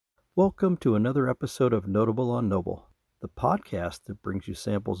Welcome to another episode of Notable on Noble, the podcast that brings you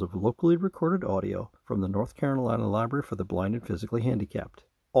samples of locally recorded audio from the North Carolina Library for the Blind and Physically Handicapped.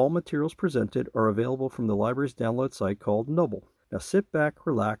 All materials presented are available from the library's download site called Noble. Now sit back,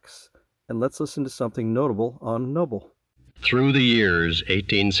 relax, and let's listen to something notable on Noble. Through the years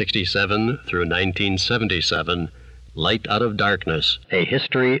 1867 through 1977, Light Out of Darkness, A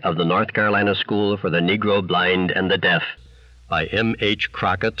History of the North Carolina School for the Negro Blind and the Deaf, by M.H.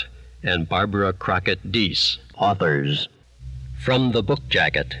 Crockett and Barbara Crockett Deese, authors. From the book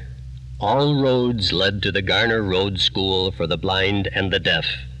jacket, all roads led to the Garner Road School for the Blind and the Deaf.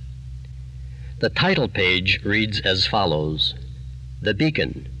 The title page reads as follows: The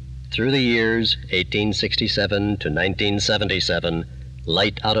Beacon, through the years 1867 to 1977,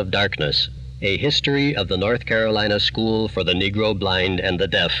 Light Out of Darkness, A History of the North Carolina School for the Negro Blind and the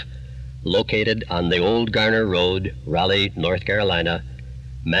Deaf, located on the Old Garner Road, Raleigh, North Carolina.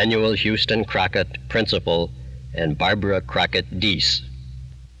 Manuel Houston Crockett, Principal, and Barbara Crockett Deese.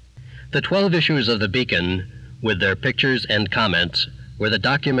 The 12 issues of The Beacon, with their pictures and comments, were the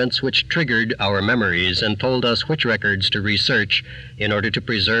documents which triggered our memories and told us which records to research in order to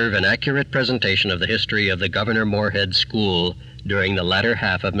preserve an accurate presentation of the history of the Governor Moorhead School during the latter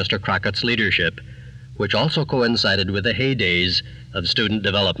half of Mr. Crockett's leadership, which also coincided with the heydays of student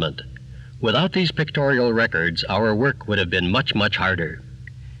development. Without these pictorial records, our work would have been much, much harder.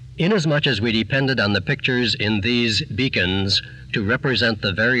 Inasmuch as we depended on the pictures in these beacons to represent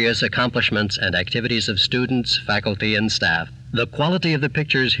the various accomplishments and activities of students, faculty, and staff, the quality of the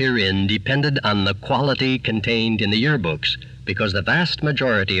pictures herein depended on the quality contained in the yearbooks, because the vast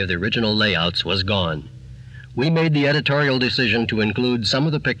majority of the original layouts was gone. We made the editorial decision to include some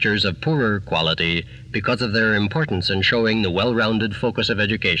of the pictures of poorer quality because of their importance in showing the well-rounded focus of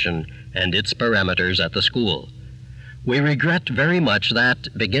education and its parameters at the school. We regret very much that,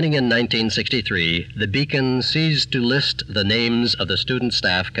 beginning in 1963, the Beacon ceased to list the names of the student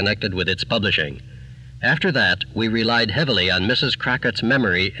staff connected with its publishing. After that, we relied heavily on Mrs. Crockett's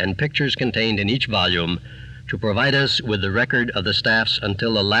memory and pictures contained in each volume to provide us with the record of the staffs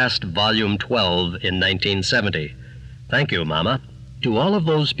until the last volume 12 in 1970. Thank you, Mama. To all of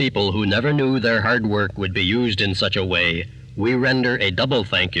those people who never knew their hard work would be used in such a way, we render a double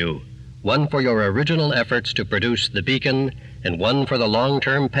thank you. One for your original efforts to produce The Beacon, and one for the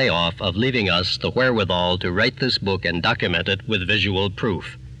long-term payoff of leaving us the wherewithal to write this book and document it with visual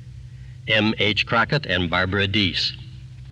proof. M.H. Crockett and Barbara Deese.